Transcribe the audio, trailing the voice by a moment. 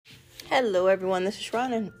Hello, everyone. This is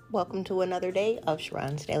Sharon, and welcome to another day of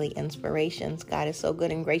Sharon's Daily Inspirations. God is so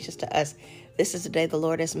good and gracious to us. This is the day the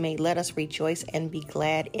Lord has made. Let us rejoice and be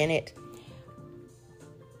glad in it.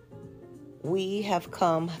 We have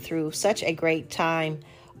come through such a great time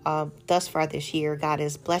thus far this year. God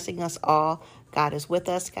is blessing us all. God is with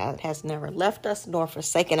us. God has never left us nor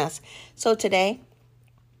forsaken us. So today,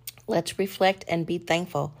 let's reflect and be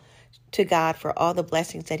thankful to God for all the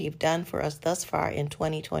blessings that He's done for us thus far in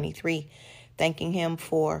 2023. Thanking Him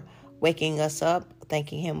for waking us up,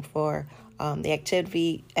 thanking Him for the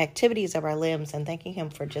activities of our limbs, and thanking Him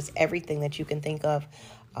for just everything that you can think of.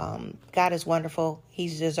 God is wonderful.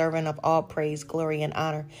 He's deserving of all praise, glory, and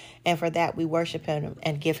honor. And for that, we worship Him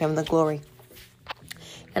and give Him the glory.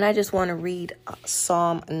 And I just want to read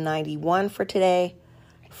Psalm 91 for today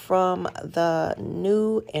from the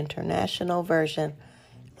New International Version.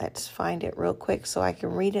 Let's find it real quick so I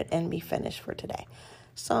can read it and be finished for today.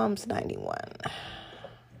 Psalms 91.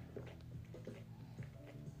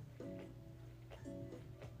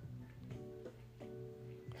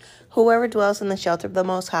 Whoever dwells in the shelter of the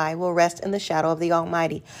Most High will rest in the shadow of the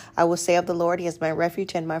Almighty. I will say of the Lord, He is my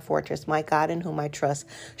refuge and my fortress, my God in whom I trust.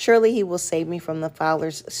 Surely He will save me from the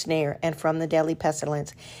fowler's snare and from the deadly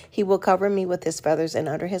pestilence. He will cover me with His feathers, and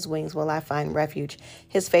under His wings will I find refuge.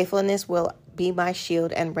 His faithfulness will be my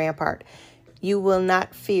shield and rampart. You will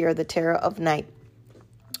not fear the terror of night,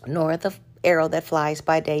 nor the arrow that flies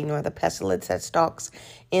by day, nor the pestilence that stalks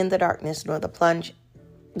in the darkness, nor the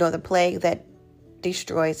plague that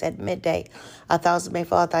destroys at midday. 1,000 may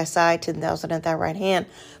fall at thy side, 10,000 at thy right hand,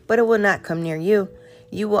 but it will not come near you.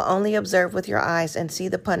 You will only observe with your eyes and see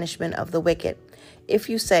the punishment of the wicked. If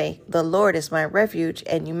you say, the Lord is my refuge,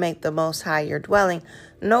 and you make the Most High your dwelling,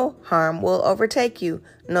 no harm will overtake you,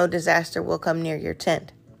 no disaster will come near your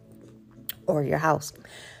tent or your house.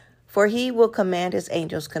 For He will command His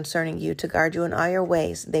angels concerning you to guard you in all your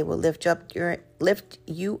ways. They will lift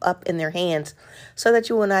you up in their hands, so that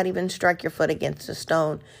you will not even strike your foot against a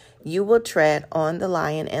stone. You will tread on the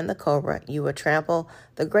lion and the cobra. You will trample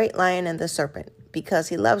the great lion and the serpent. Because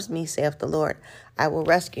He loves me, saith the Lord, I will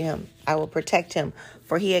rescue him. I will protect him,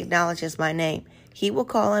 for he acknowledges my name. He will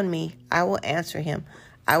call on me. I will answer him.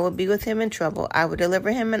 I will be with him in trouble. I will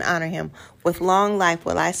deliver him and honor him. With long life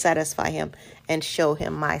will I satisfy him and show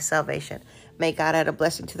him my salvation. May God add a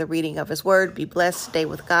blessing to the reading of His word. Be blessed. Stay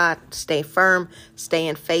with God. Stay firm. Stay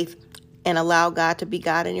in faith. And allow God to be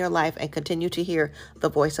God in your life and continue to hear the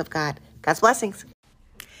voice of God. God's blessings.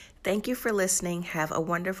 Thank you for listening. Have a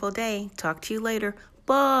wonderful day. Talk to you later.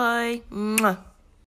 Bye. Mwah.